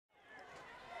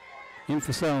In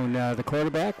for zone, the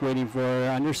quarterback waiting for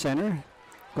under center.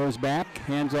 Goes back,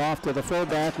 hands off to the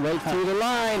fullback, right through the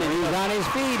line, and he's on his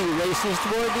feet. He races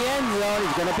toward the end zone.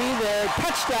 He's going to be there.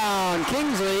 Touchdown,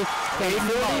 Kingsley.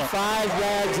 35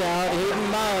 yards out.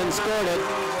 Hayden Mullins scored it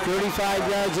 35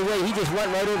 yards away. He just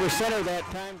went right over center that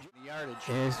time. The yardage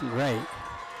is right.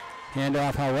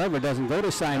 Handoff, however, doesn't go to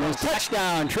Simons.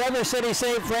 Touchdown, Traverse City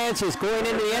St. Francis going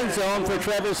into the end zone for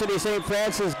Traverse City St.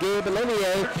 Francis. Gabe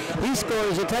Olivier, he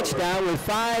scores a touchdown with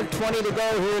 5:20 to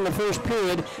go here in the first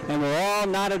period, and we're all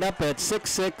knotted up at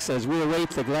 6-6 as we await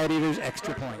the Gladiators'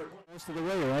 extra point. Most of the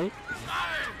way, right?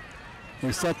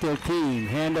 They set their team.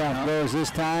 Handoff goes this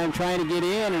time, trying to get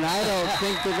in, and I don't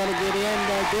think they're going to get in,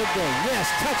 did they? Yes,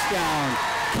 touchdown,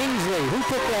 Kingsley. Who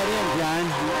took that in, John?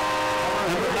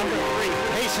 number 3,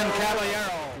 Mason Caballero.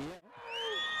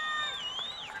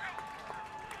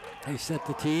 They set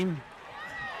the team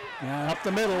up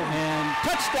the middle, and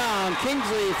touchdown,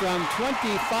 Kingsley from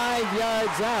 25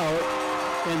 yards out,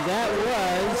 and that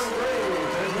was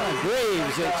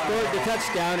Graves that scored the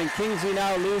touchdown, and Kingsley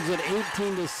now leads at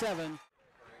 18-7.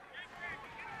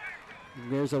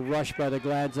 There's a rush by the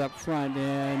Glads up front,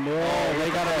 and they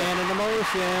got a man in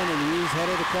motion, and he's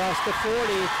headed across the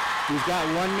 40. He's got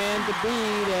one man to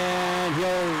beat, and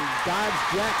he'll dodge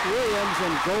Jack Williams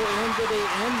and go into the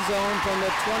end zone from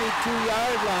the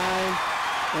 22-yard line.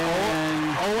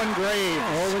 And Owen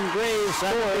Graves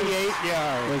scored 78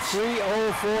 yards. with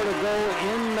 3:04 to go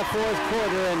in the fourth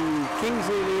quarter, and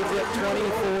Kingsley leads at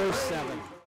 24-7.